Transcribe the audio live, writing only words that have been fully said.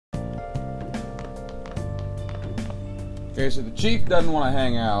Okay, so the chief doesn't want to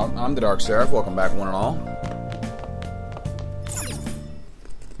hang out. I'm the Dark Seraph. Welcome back, one and all.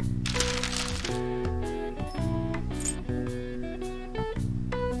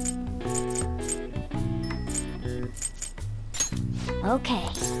 Okay.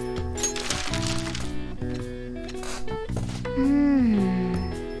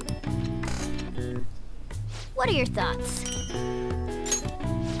 What are your thoughts?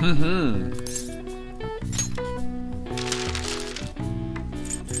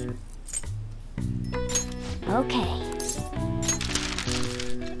 Okay.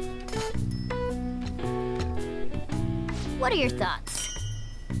 What are your thoughts?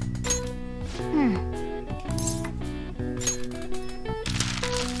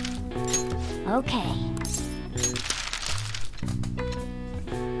 Okay.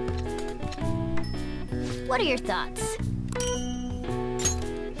 What are your thoughts?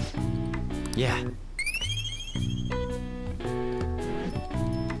 Yeah.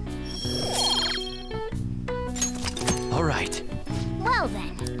 All right. Well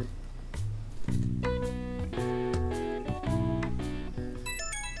then.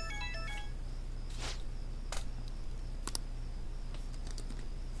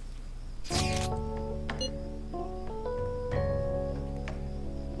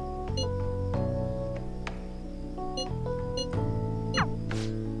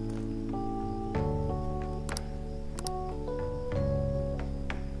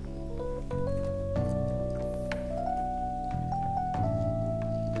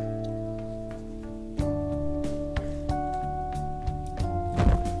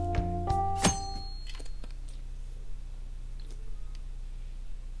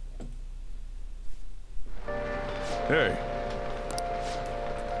 Hey.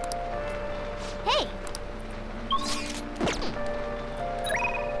 Hey!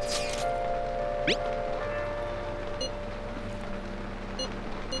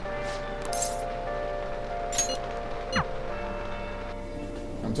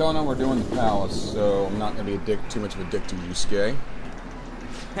 I'm telling them we're doing the palace, so I'm not going to be too much of a dick to Yusuke.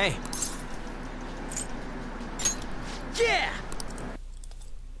 Hey. Yeah!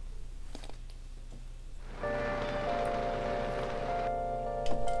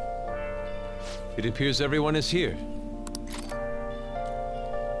 It appears everyone is here.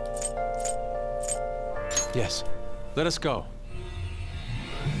 Yes, let us go.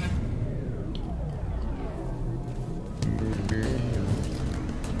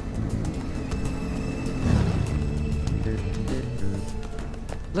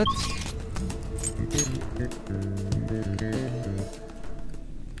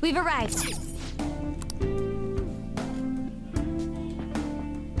 We've arrived.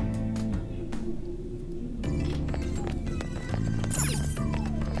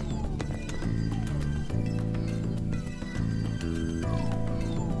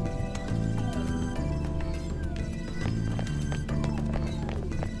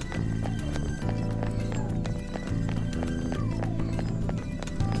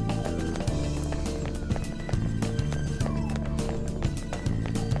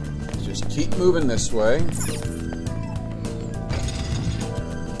 Just keep moving this way.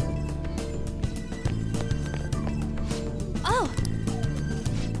 Oh!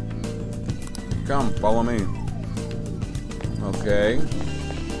 Come, follow me. Okay.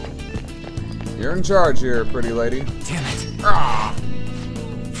 You're in charge here, pretty lady. Damn it. Ah!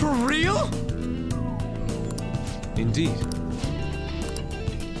 For real? Indeed.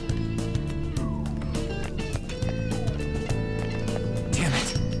 Damn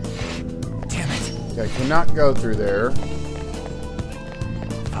it. Damn it. I cannot go through there.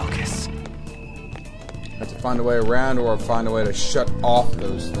 Focus. I have to find a way around or find a way to shut off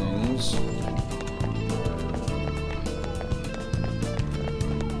those things.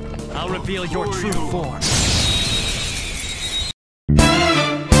 I'll reveal your true form.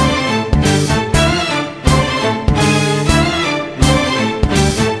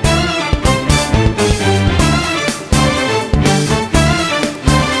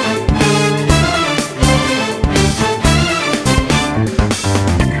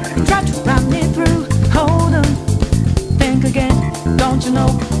 Try to run me through, hold on, think again. Don't you know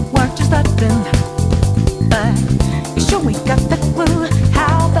what you're starting? But you sure we got the clue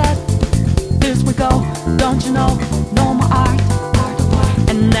how bad this we go. Don't you know, no more art.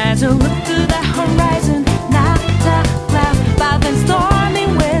 And as you look to the horizon, not a cloud, but then stormy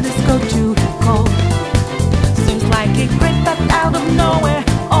winds go too cold. Seems like it crept up out of nowhere,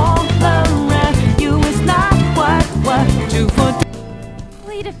 all around you is not what you for.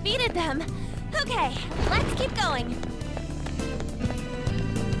 We defeated them. Okay, let's keep going.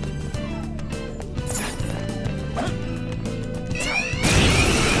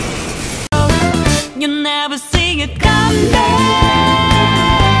 You never see it coming.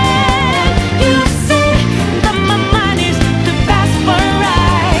 You see that my mind is too fast for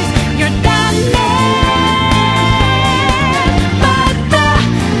eyes. You're done there, but the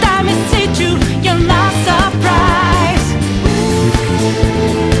time it hit you, you're not surprised.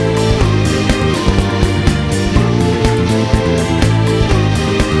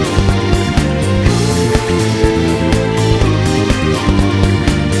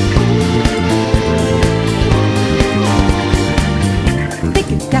 Think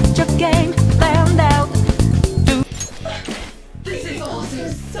you got your game found out. This is all so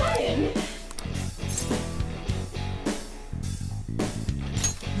sudden.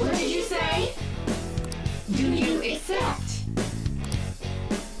 What did you say? Do you accept?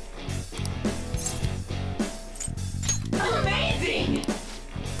 Amazing!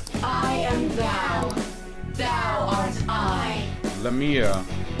 I am thou. Thou art I. Lamia.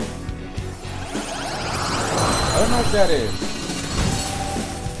 I don't know what that is.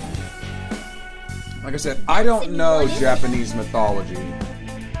 Like I said, I don't know Japanese mythology.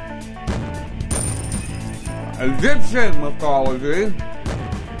 Egyptian mythology.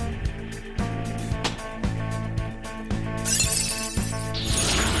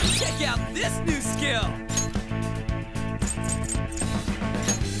 Check out this new skill!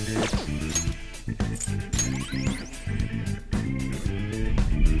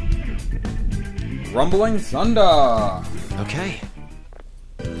 Rumbling Thunder. Okay.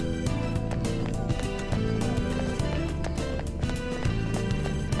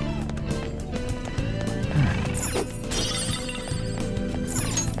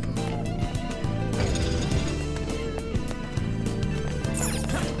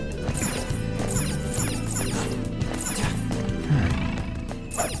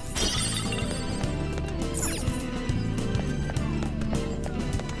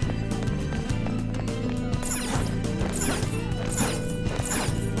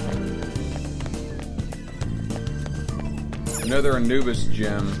 Another Anubis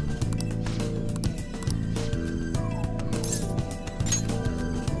gem.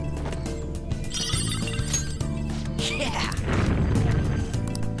 Yeah!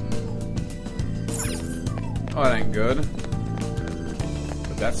 Oh, that ain't good.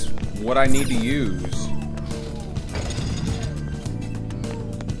 But that's what I need to use.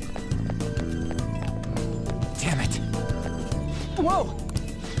 Damn it! Whoa!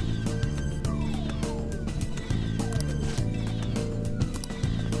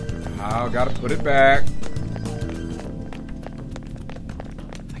 Oh, gotta put it back.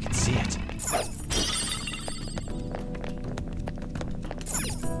 I can see it.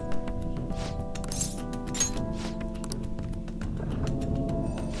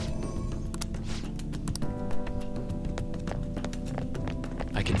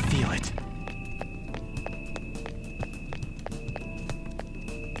 I can feel it.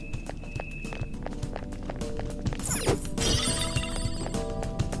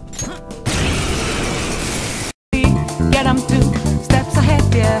 Get 'em 2 steps ahead,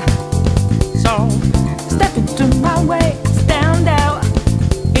 yeah. So step into my way, stand out.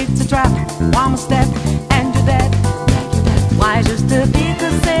 It's a trap, one more step, and you're dead. Why just to take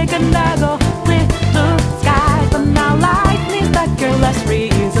a second I go with blue skies, but now lightning that careless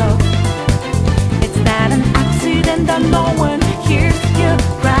result. It's not an accident that no one hears you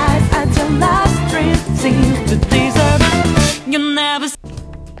cries at your last dream seems to deserve. You never.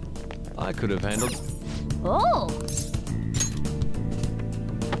 I could have handled. Oh,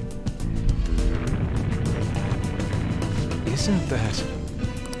 Isn't that?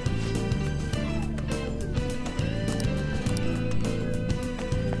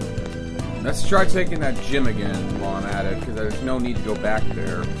 Let's try taking that gym again while I'm at it, because there's no need to go back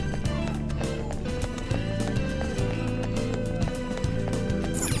there.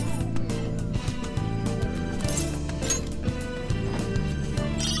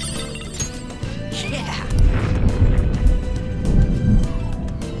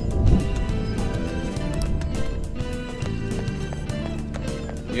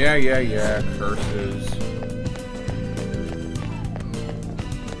 Yeah! Yeah, curses.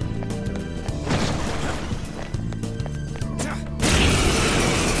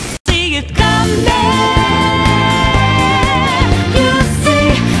 See it coming. You see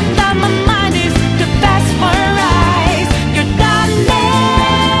that my mind is too fast for eyes. You're done there,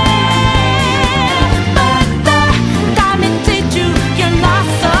 but the time it hit you, you're not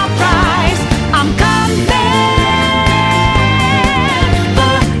surprised. I'm coming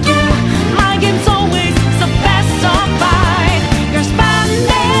for you. My game's always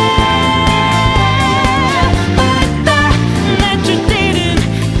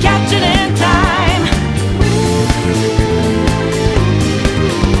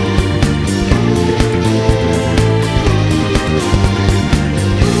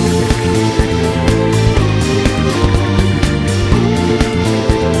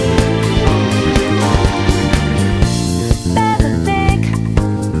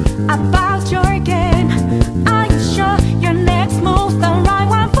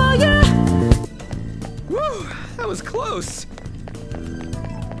close.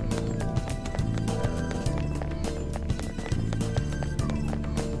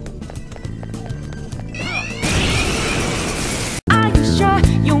 Are you sure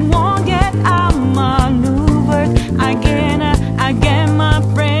you won't get outmaneuvered again, my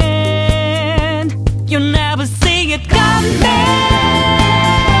friend? You'll never see it coming.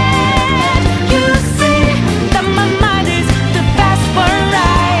 You see that my mind is the best for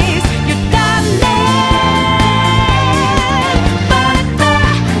eyes. You're darling, but the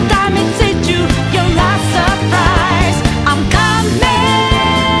time it hits you, you're not surprised. I'm coming.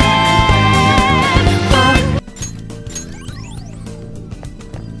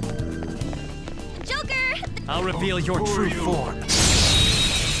 Joker! I'll reveal your true form.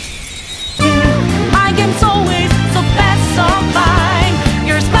 I am always so fast, so fine.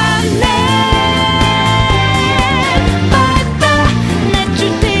 You're smiling, but the net you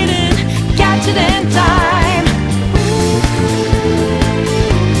didn't catch it in time.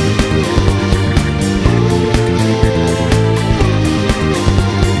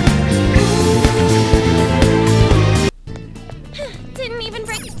 Didn't even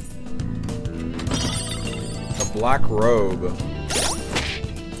break. A black robe.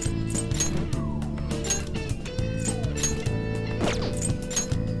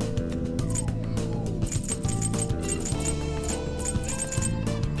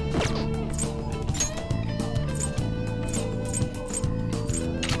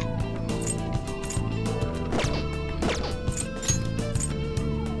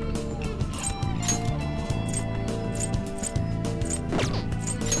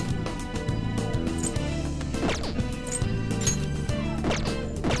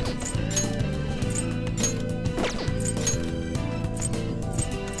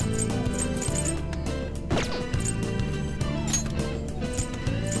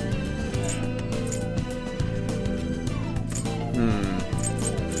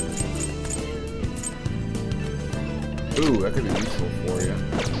 Ooh, that could be useful for you.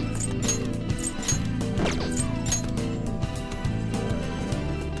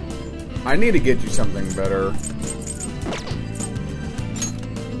 I need to get you something better.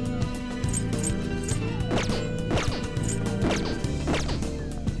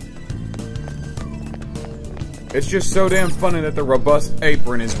 It's just so damn funny that the robust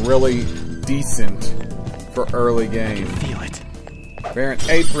apron is really decent for early game. Feel it. Bear an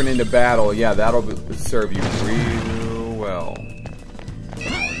apron into battle, yeah, that'll serve you real well.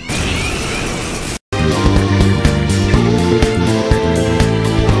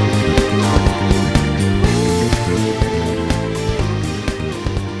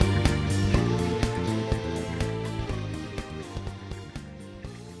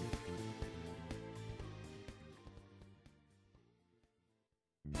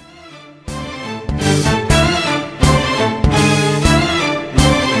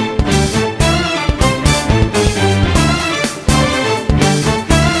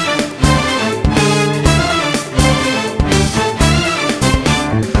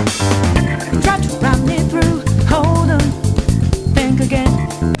 Try to run me through. Hold on, think again.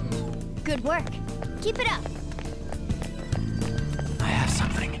 Good work. Keep it up. I have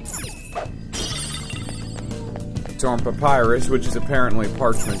something. Torn papyrus, which is apparently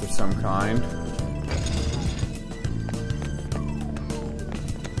parchment of some kind.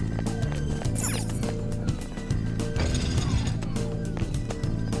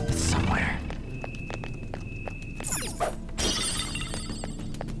 It's somewhere.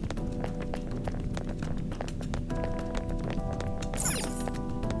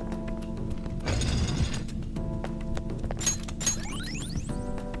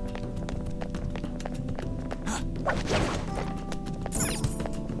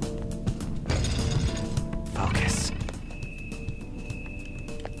 Focus.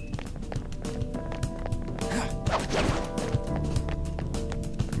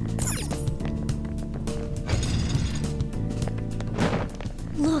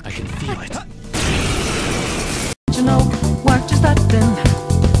 Look. I can feel it. You know what you're starting,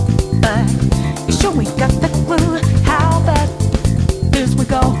 but you sure we got the clue how bad this we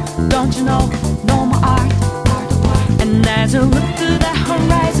go. Don't you know? No more art. And as you look to the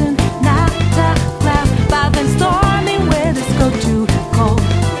horizon, not a cloud, but then storming winds go too cold.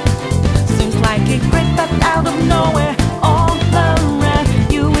 Seems like it crept up out of nowhere, all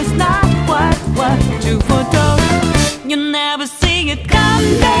around you is not what you foretold. You never see it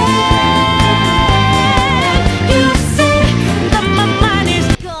coming. You see that my mind is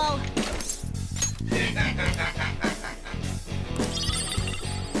Go.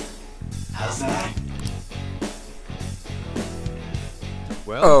 How's that?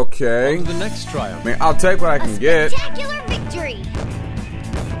 Well, Okay. on to the next trial. I mean, I'll take what I A can get. spectacular victory!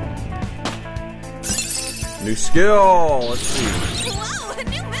 New skill. Let's see. Whoa, a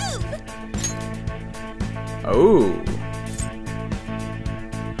new move! Oh.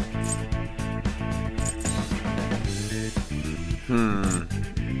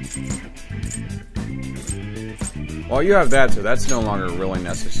 Well, you have that, so that's no longer really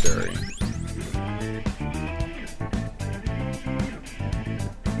necessary.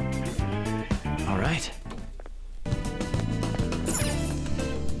 All right.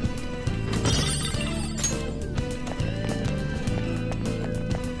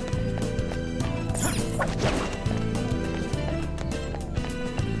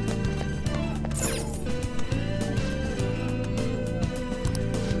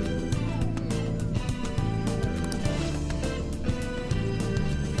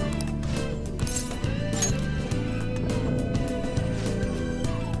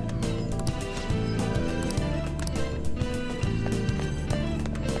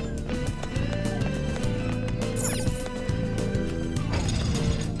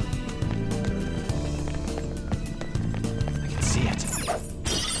 I can see it.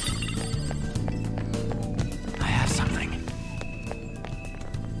 I have something.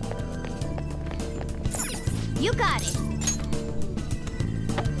 You got it.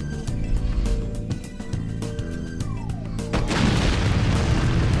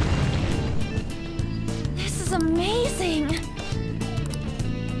 This is amazing.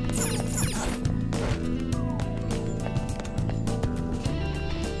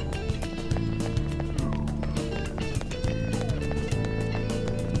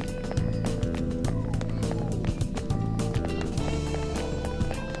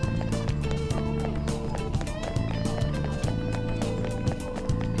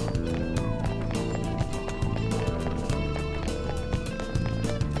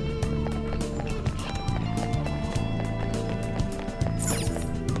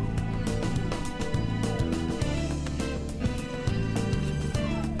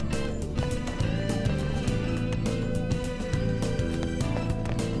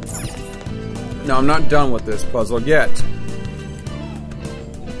 No, I'm not done with this puzzle yet.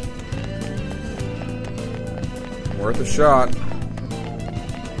 Worth a shot.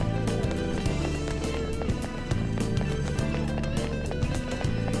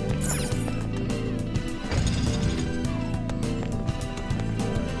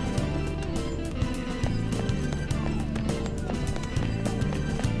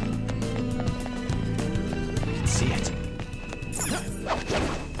 I can see it.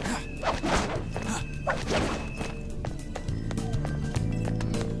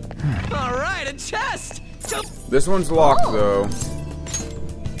 All right, a chest. This one's locked, though.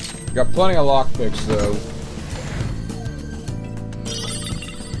 Got plenty of lockpicks, though.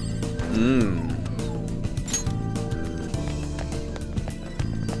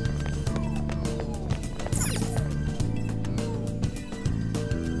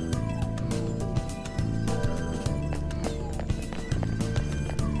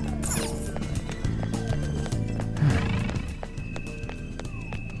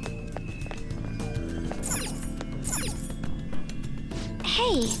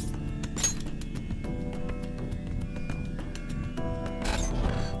 Hey.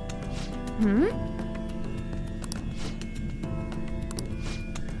 Hmm?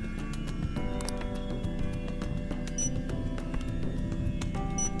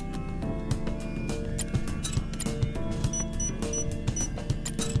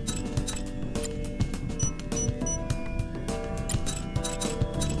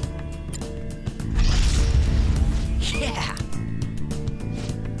 Yeah.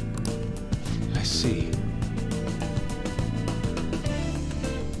 I see.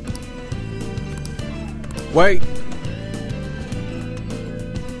 Wait.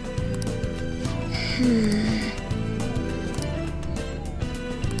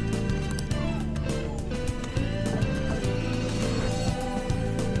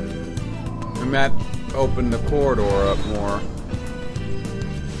 And that opened the corridor up more.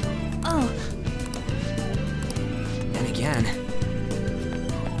 Oh, And again.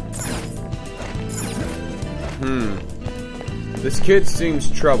 This kid seems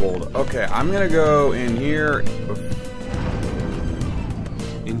troubled. Okay, I'm gonna go in here.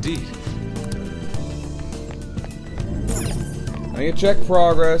 Indeed. I need to check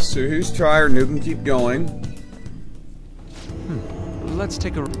progress. So who's tired? Who can keep going? Let's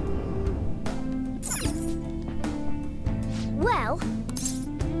take a... well.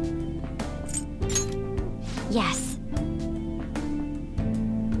 Yes.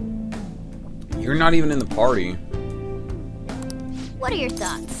 You're not even in the party. What are your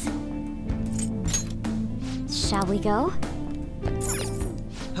thoughts? Shall we go?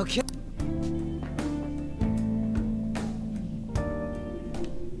 Okay.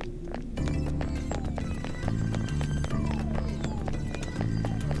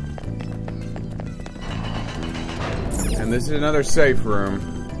 And this is another safe room.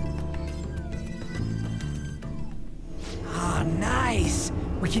 Ah, nice.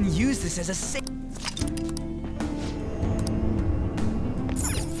 We can use this as a safe.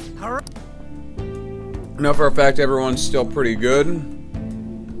 All right. I know for a fact everyone's still pretty good.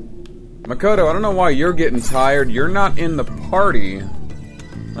 Makoto, I don't know why you're getting tired. You're not in the party.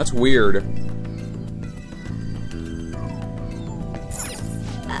 That's weird.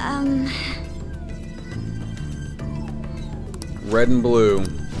 Red and blue.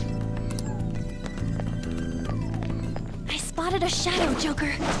 I spotted a shadow,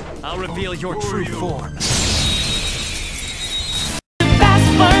 Joker. I'll reveal your true form. Fast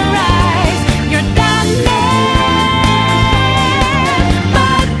for eyes, you're done there.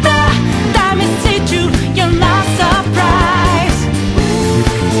 But the time is hit you, you're not surprised.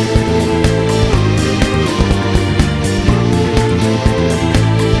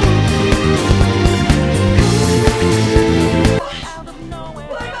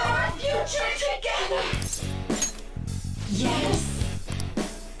 We're our future together. Yes.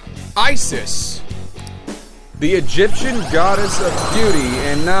 Isis, the Egyptian goddess of beauty,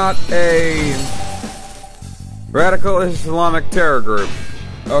 and not a radical Islamic terror group.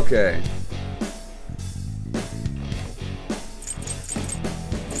 Okay.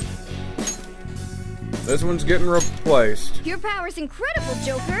 This one's getting replaced. Your power's incredible,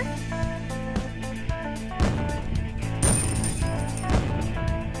 Joker.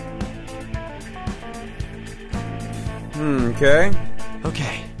 Okay.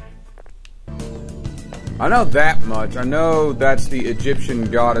 Okay. I know that much. I know that's the Egyptian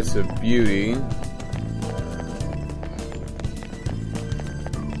goddess of beauty.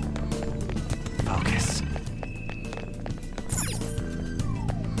 Focus.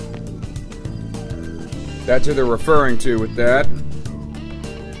 That's who they're referring to with that.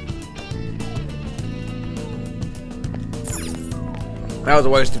 That was a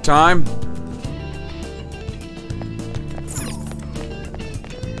waste of time.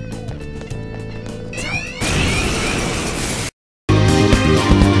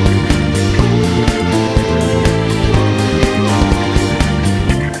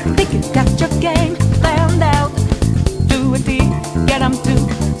 Think you got your game planned out. Do it deep, get 'em 2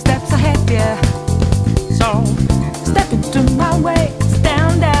 steps ahead, yeah. So, step into my way,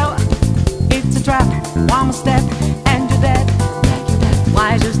 stand out. It's a trap, one more step, and you're dead.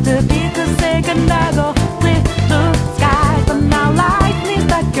 Why just a bigger second ago with blue skies, but now lightning's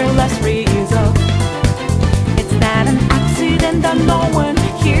like your last resort. It's not an accident that no one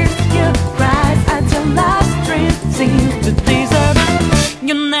hears your cries as your last dream seems to deserve.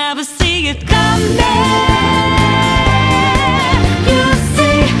 You'll never see it coming. You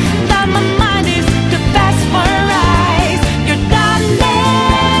see that my mind is the best for eyes. You're done there,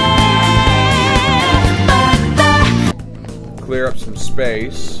 but the Clear up some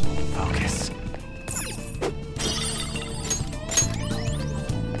space. Focus.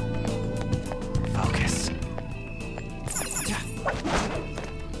 Focus.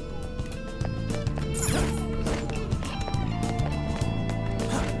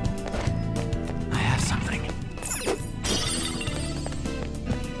 I have something.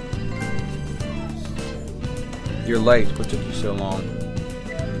 You're late. What took you so long?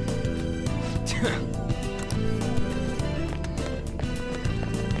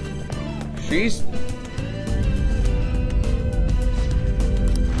 She's...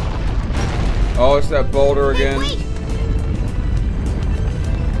 Oh, it's that boulder again. Wait!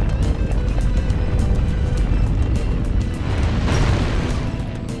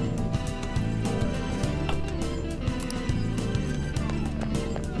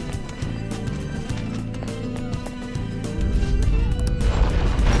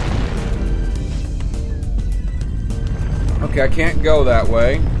 Okay, I can't go that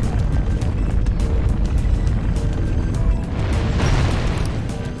way.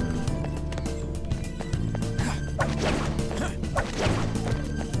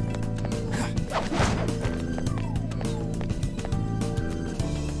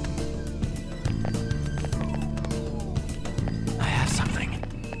 I have something.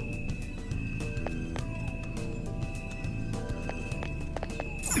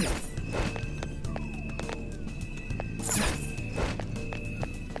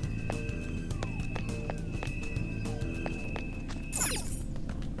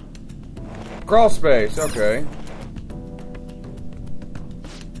 Crawl space, okay.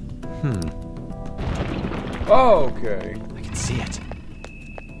 Oh, okay. I can see it.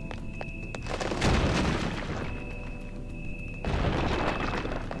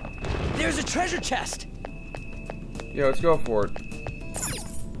 There's a treasure chest! Yeah, let's go for it.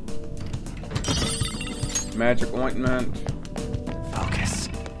 Magic ointment. Focus.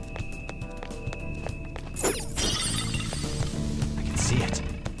 I can see it.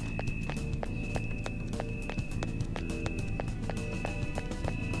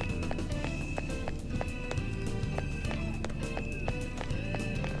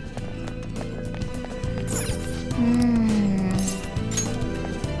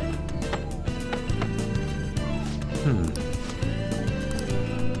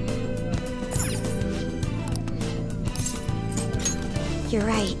 You're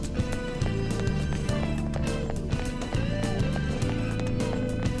right.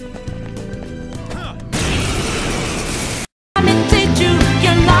 Did you?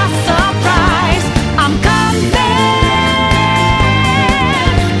 You're not surprised. I'm coming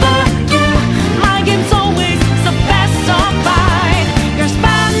for you. My game's always the best survive. You're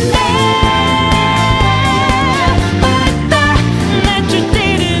spending, but the net you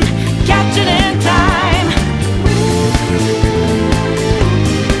didn't catch it in time.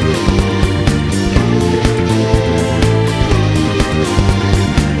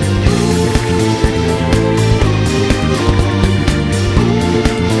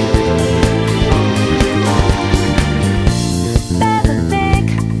 Better think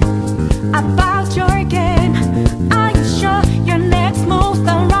about your game. Are you sure your next move's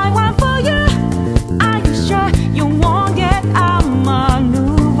the right one for you? Are you sure you won't get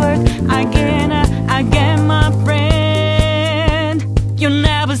outmaneuvered again, my friend? You'll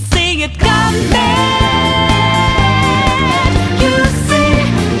never see it coming. You see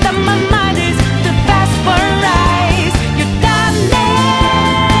that my mind is the best for eyes. You're done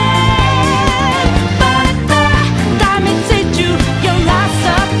but the time it hit you, you're not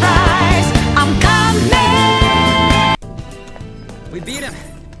surprised. I'm coming. We beat him!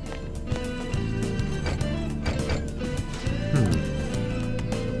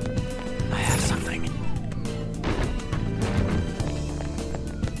 I have something.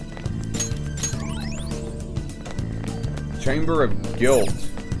 Chamber of Guilt.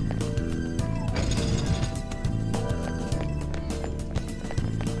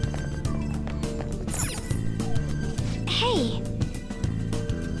 Hey,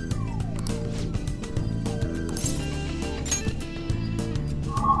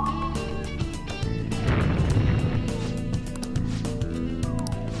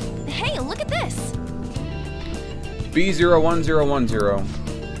 hey, look at this. B01010.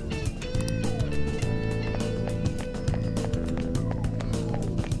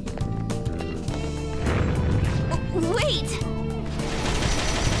 Wait.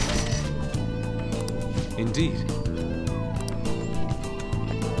 Indeed.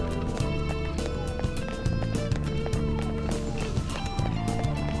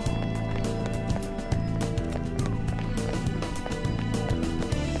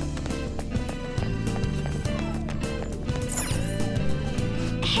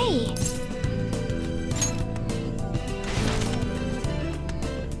 Hey.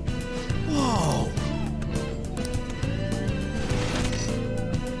 Whoa!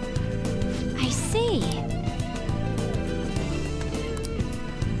 I see.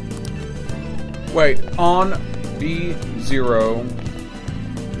 Wait, on B0.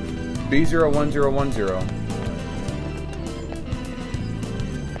 B01010.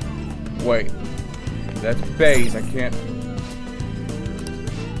 Wait. That's base, I can't.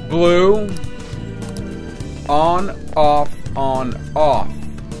 Blue. On, off, on, off.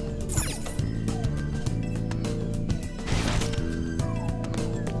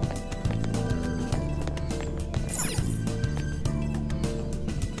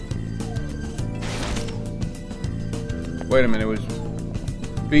 Wait a minute, it was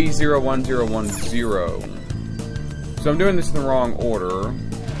B01010. So I'm doing this in the wrong order.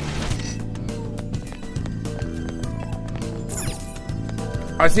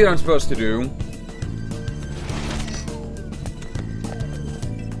 I see what I'm supposed to do.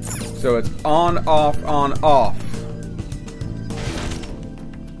 So it's on, off, on, off.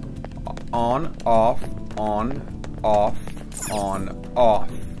 On, off, on, off, on, off.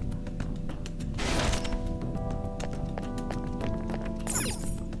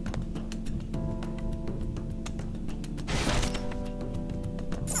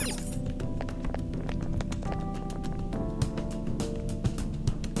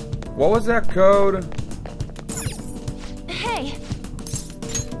 What was that code? Hey,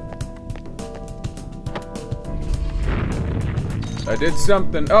 I did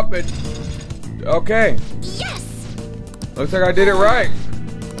something. Up it. Okay. Yes! Looks like I did it right.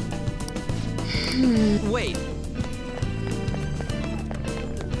 Wait.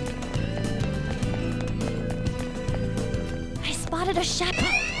 I spotted a shadow.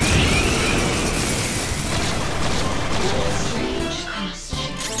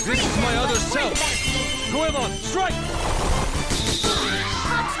 This is my other self. Goemon, strike!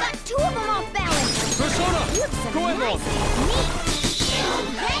 Fox got 2 of them off balance. Persona, You have some Goemon. nice meat.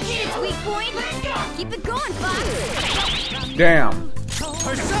 That hit its weak point. Keep it going, Fox. Damn.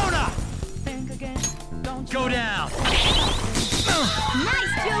 Persona! Go down!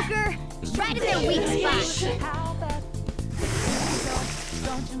 Nice, Joker. Right in their weak spot.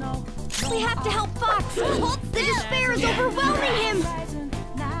 We have to help Fox. The despair is overwhelming him.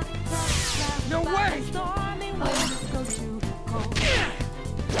 No way!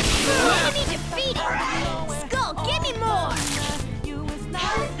 Enemy defeated. Skull, give me more.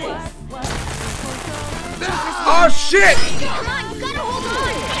 Oh shit! Come on, you gotta hold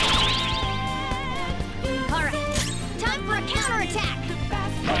on. All right, time for a counterattack.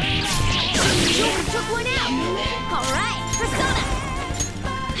 Joker took one out. All right, Persona.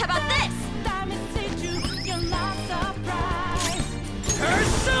 How about this?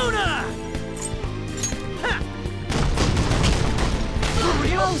 Persona!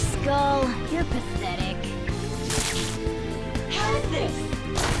 Oh, Skull, you're pathetic.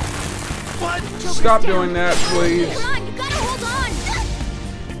 What? Stop doing that, please. Come on, you gotta hold on.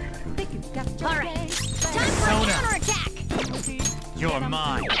 All right, time for a Persona. counterattack. You're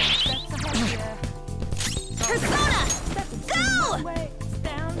mine. Persona, go!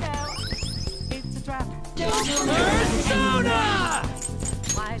 Persona!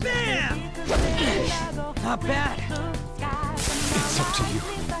 Bam! Not bad. It's up to you.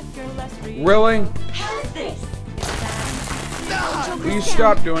 Really? Will you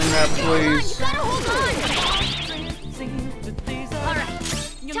stop doing that, Come on, you please? gotta hold on. All right,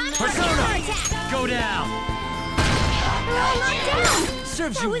 time for a Persona. counterattack. Go down. They're all knocked down.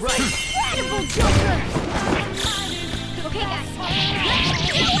 Serves That you was right. incredible, Joker. Okay, guys, let's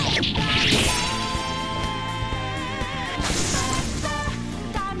do it.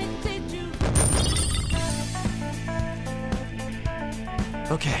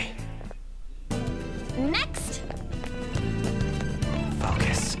 Okay. Next.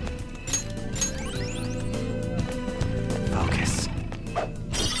 Focus. Focus.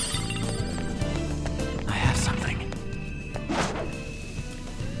 I have something.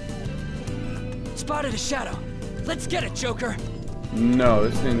 Spotted a shadow. Let's get it, Joker. No,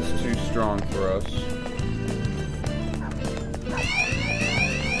 this thing's too strong for us.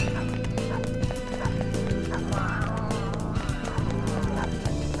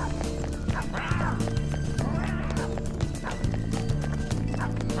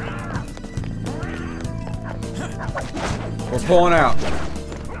 We're pulling out.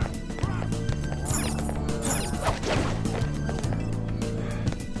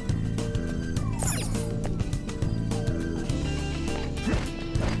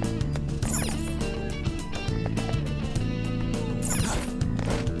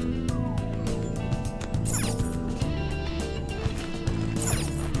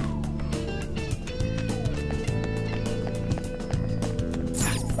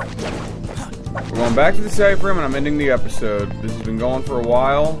 We're going back to the safe room and I'm ending the episode. This has been going for a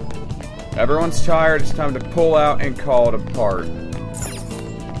while. Everyone's tired. It's time to pull out and call it apart.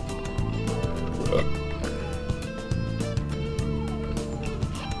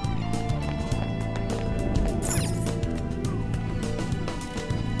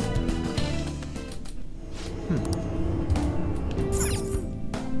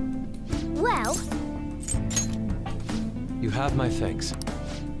 Well, You have my thanks.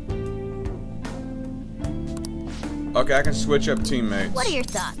 Okay, I can switch up teammates. what are your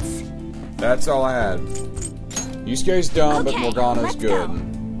thoughts? That's all I had. Yusuke's dumb, but Okay, Morgana's let's good.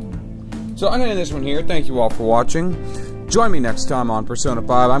 go. So I'm going to end this one here. Thank you all for watching. Join me next time on Persona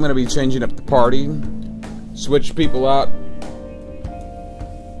 5. I'm going to be changing up the party. Switch people out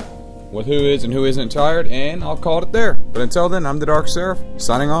with who is and who isn't tired, and I'll call it there. But until then, I'm the Dark Seraph,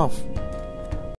 signing off.